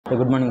Hey,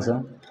 good morning, sir.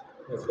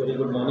 Yes, very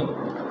good morning.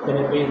 Can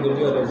I please give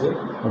your resume?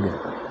 Okay.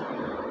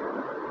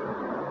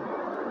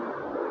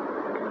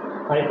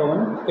 Hi, Pawan.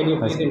 Can you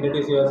please Yes.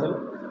 introduce yourself?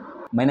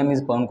 My name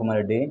is Pawan Kumar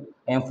Reddy.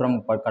 I am from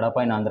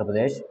Kadapa in Andhra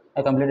Pradesh.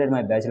 I completed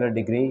my bachelor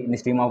degree in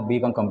the stream of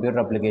BCom Computer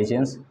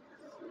Applications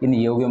in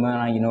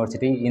Yogimana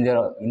University in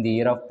the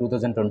year of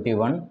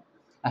 2021.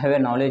 I have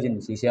a knowledge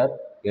in C Sharp,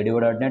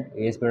 ADO.NET,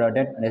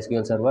 ASP.NET, and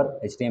SQL Server,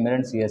 HTML,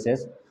 and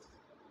CSS.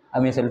 I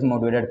am a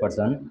self-motivated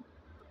person.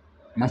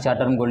 My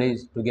short-term goal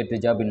is to get a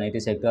job in IT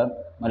sector.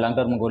 My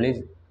long-term goal is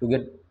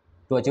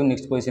to achieve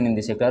next position in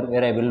the sector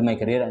where I build my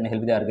career and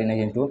help the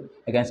organization to.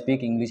 I can speak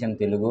English and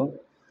Telugu.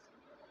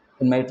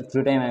 In my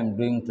free time, I am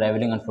doing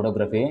traveling and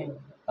photography.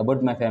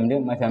 About my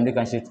family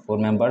consists of 4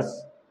 members: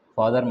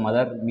 father,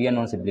 mother, me, and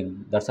one sibling.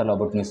 That's all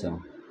about me, sir.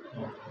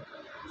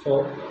 So,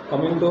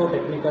 coming to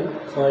technical,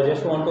 so I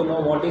just want to know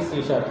what is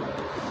C Sharp.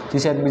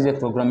 C Sharp is a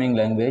programming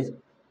language.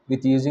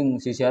 With using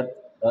C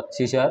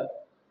Sharp,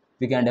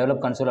 we can develop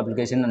console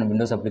application and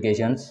Windows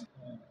applications.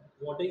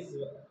 What is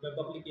web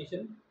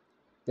application?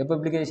 Web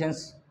applications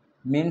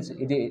means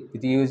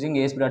with using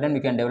ASP.NET,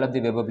 we can develop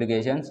the web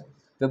applications.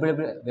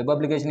 Web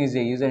application is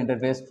a user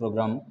interface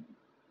program.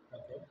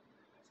 Okay.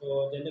 So,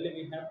 generally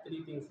we have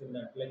three things in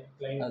that, like Uh,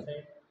 client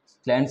side.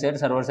 Client side,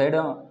 server side,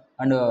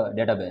 and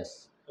database.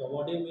 So,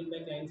 what do you mean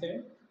by client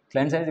side?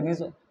 Client side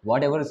means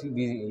whatever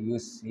we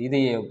use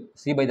either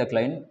see by the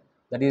client,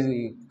 that is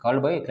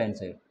called by client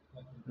side.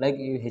 Okay. Like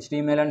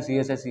HTML and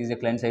CSS is a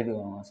client side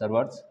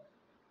servers.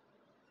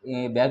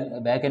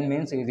 Backend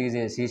means it is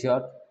a C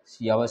sharp,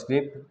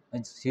 JavaScript,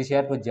 C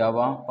sharp,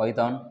 Java,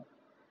 Python,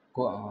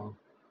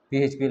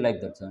 PHP, like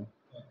that, sir.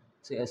 Okay.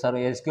 So,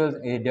 SQL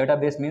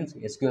database means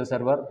SQL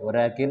Server,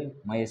 Oracle,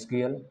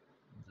 MySQL,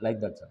 like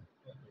that, sir.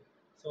 Okay.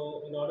 So,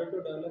 in order to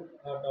develop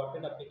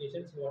 .NET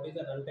applications, what is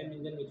the runtime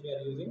engine which we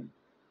are using?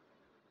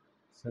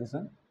 Sorry,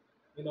 sir.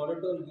 In order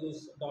to use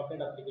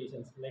 .NET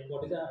applications, like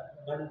what is the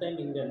runtime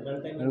engine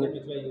Uh,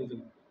 which we are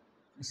using?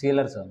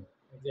 CLR, sir.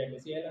 Exactly.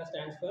 CLR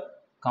stands for.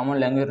 Common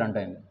language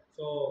runtime.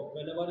 So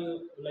whenever you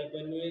like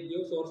when you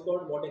give source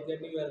code, what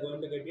exactly you are going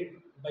to get it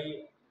by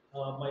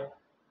my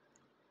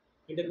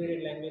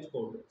intermediate language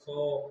code. So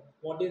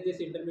what is this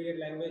intermediate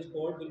language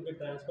code will be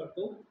transferred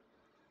to.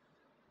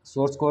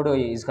 Source code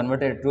is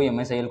converted to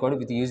MSIL code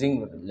with using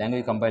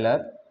language compiler.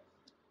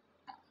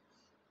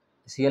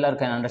 CLR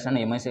can understand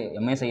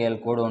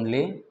MSIL code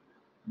only,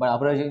 but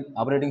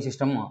operating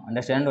system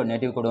understand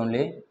native code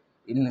only.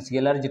 In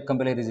CLR, JIT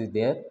compiler is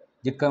there.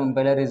 JIT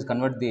compiler is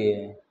convert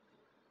the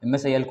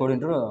MSIL code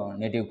into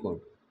native code.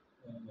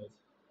 Yes.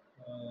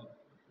 Uh,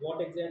 what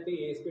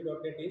exactly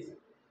ASP.NET is?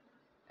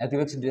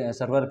 ActiveX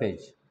server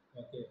page.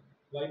 Okay.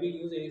 Why we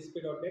use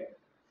ASP.NET?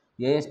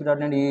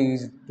 ASP.NET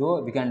is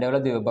to we can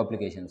develop the web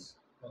applications.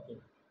 Okay.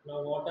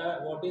 Now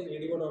what is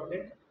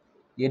ADO.NET?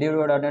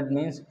 ADO.NET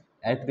means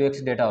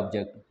ActiveX data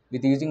object.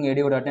 With using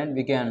ADO.NET,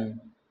 we can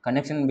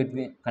connection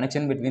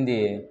between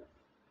the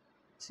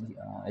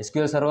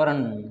SQL Server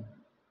and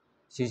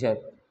C Sharp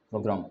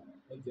program.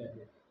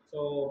 Exactly.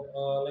 So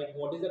like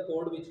what is the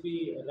code which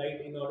we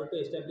write in order to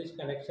establish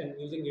connection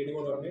using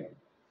ADO.NET?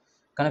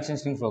 Connection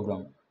string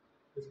program.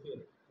 SQL.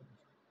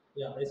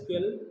 Yeah,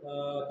 SQL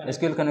SQL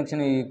connection.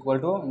 connection is equal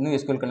to new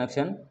SQL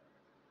connection.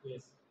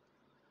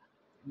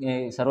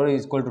 Yes. Server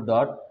is equal to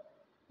dot.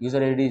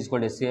 User ID is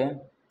equal to SA.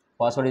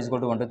 Password is equal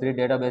to 123.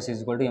 Database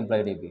is equal to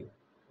employee DB.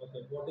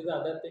 Okay. What is the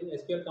other thing?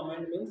 SQL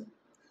command means.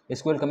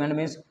 SQL command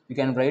means we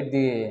can write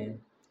the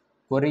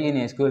query in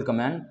SQL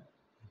command.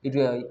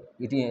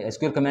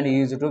 SQL command is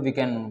used to we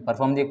can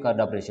perform the card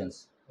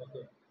operations.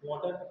 Okay.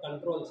 What are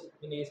controls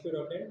in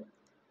ASP.NET?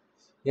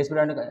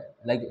 ASP.NET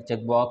like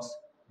checkbox,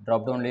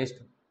 drop down list,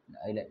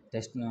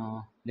 test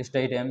list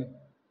item,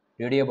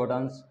 radio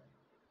buttons,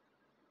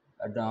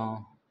 uh,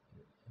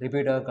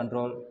 repeater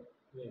control,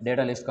 Yes.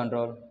 data list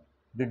control,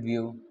 grid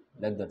view,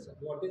 like Okay. that, sir.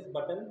 What is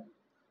button?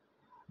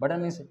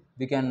 Button means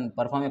we can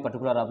perform a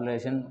particular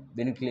operation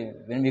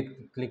when we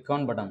click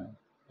on button.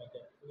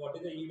 Okay. What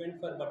is the event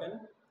for button?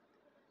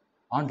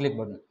 On click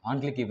button,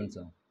 on click event,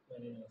 sir.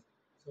 Very nice.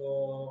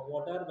 So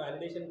what are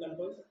validation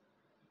controls?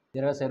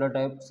 There are several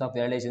types of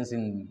validations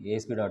in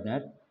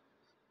ASP.NET,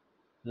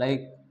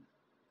 like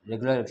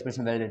regular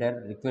expression validator,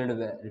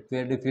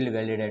 required field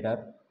validator,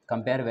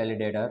 compare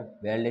validator,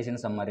 validation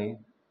summary,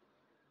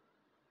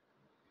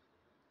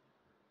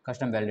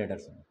 custom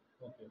validators.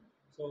 Okay.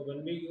 So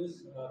when we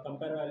use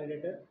compare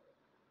validator.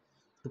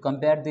 To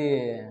compare the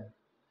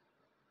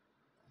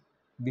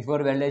before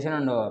validation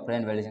and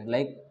present validation,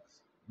 like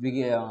we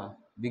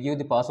give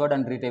the password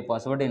and retype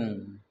password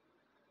in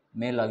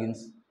mail logins,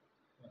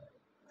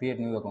 create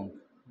new account.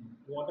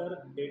 What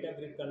are data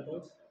grid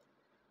controls?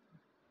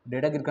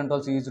 Data grid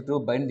controls used to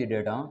bind the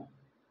data.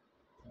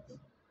 Okay.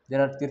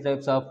 There are three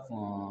types of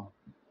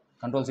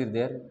controls is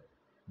there: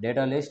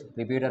 data list,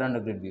 repeater,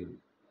 and grid view.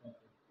 Okay.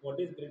 What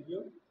is grid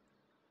view?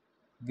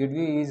 Grid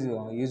view is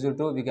used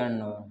to we can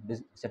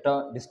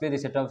display the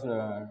set of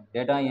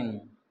data in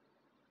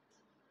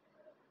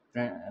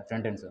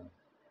front end, sir.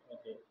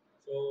 Okay.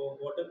 So So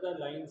what are the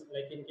lines,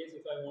 like in case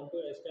if I want to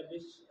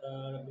establish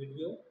grid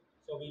view,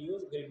 so we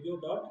use grid view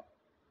dot,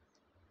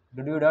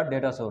 Review dot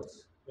data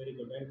source. very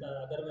good, and the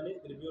other one is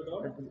grid view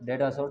dot,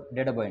 Data source,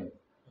 data bind.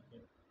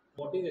 okay.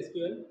 What is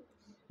SQL?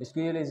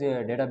 SQL is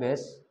a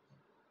database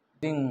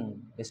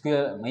using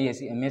SQL, my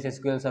MS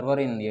SQL server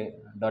in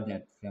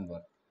 .NET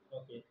framework.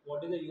 Okay.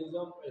 What is the use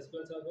of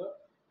SQL Server?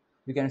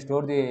 We can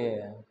store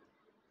the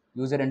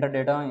user enter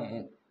data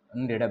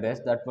in database.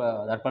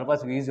 That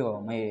purpose we use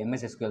my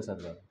MS SQL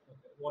server. Okay.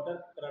 What are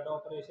CRUD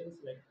operations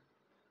like?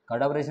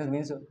 CRUD operations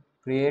means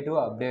create,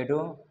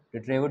 update,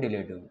 retrieve,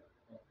 delete.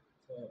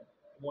 So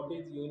what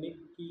is unique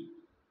key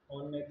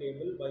on a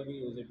table? Why we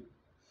use it?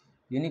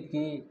 Unique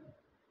key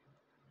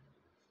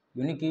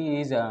unique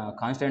key is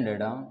constant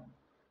data.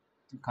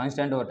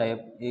 Constant or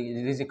type.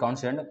 It is a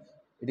constant.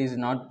 It is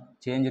not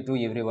changed to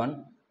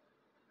everyone.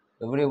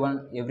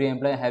 Every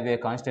employee have a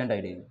constant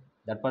ID.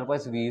 That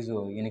purpose we use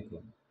unique.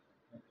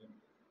 Okay.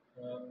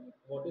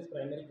 What is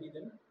primary key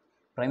then?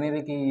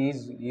 Primary key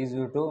is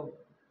used to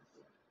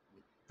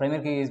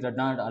primary key is does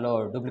not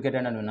allow duplicate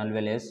and null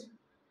values.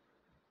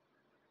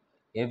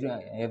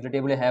 Every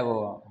table have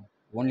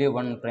only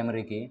one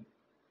primary key.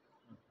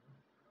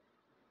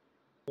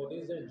 What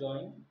is a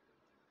join?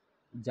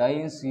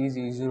 Joins is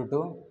used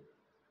to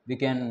we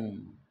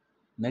can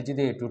merge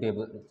the two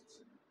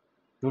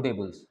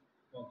tables.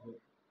 Okay.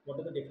 What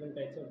are the different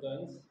types of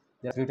joins?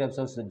 There are three types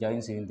of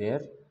joins in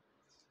there.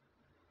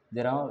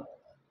 There are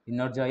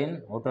inner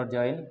join, outer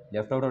join,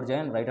 left outer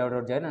join, right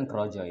outer join, and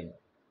cross join.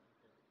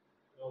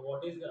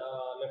 What is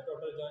left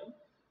outer join?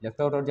 Left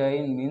outer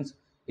join means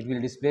it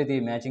will display the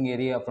matching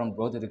area from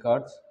both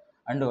records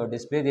and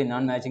display the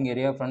non-matching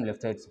area from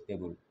left side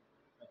table.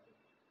 Okay.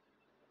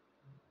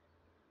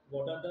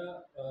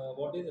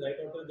 What is right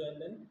outer join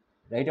then?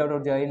 Right outer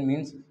join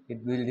means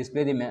it will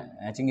display the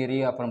matching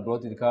area from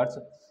both records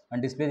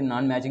and display the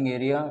non-matching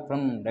area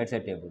from right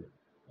side table.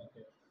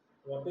 Okay.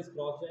 What is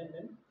cross join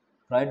then?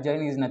 Right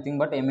join is nothing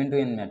but MN to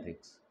N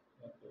matrix.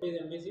 Okay. What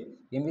is MVC?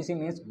 MVC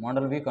means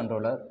model view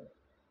controller.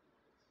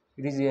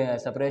 It is a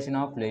separation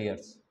of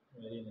layers.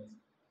 Very nice.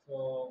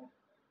 So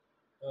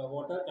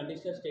what are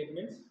conditional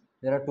statements?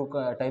 There are two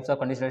types of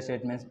conditional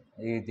statements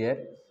is there: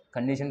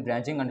 condition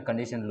branching and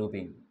condition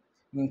looping.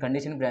 In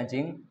condition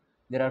branching,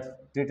 there are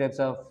three types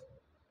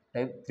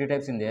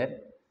in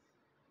there: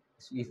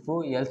 if,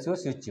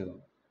 else, switch.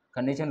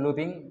 Condition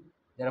looping,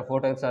 there are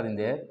four types are in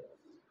there: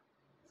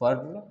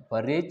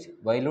 for each,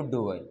 while loop,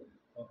 do while.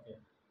 Okay.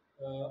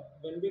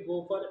 When we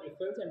go for if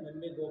else and when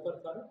we go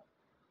for,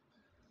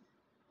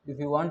 If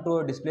you want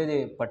to display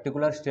the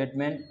particular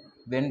statement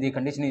when the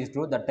condition is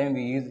true, that time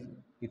we use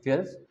if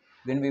else.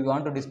 When we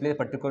want to display a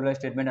particular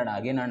statement and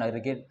again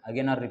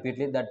or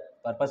repeatedly, that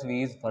purpose we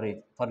use for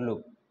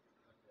loop.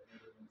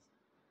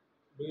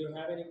 do you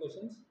have any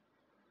questions?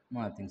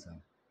 No, I think so.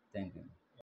 Thank you.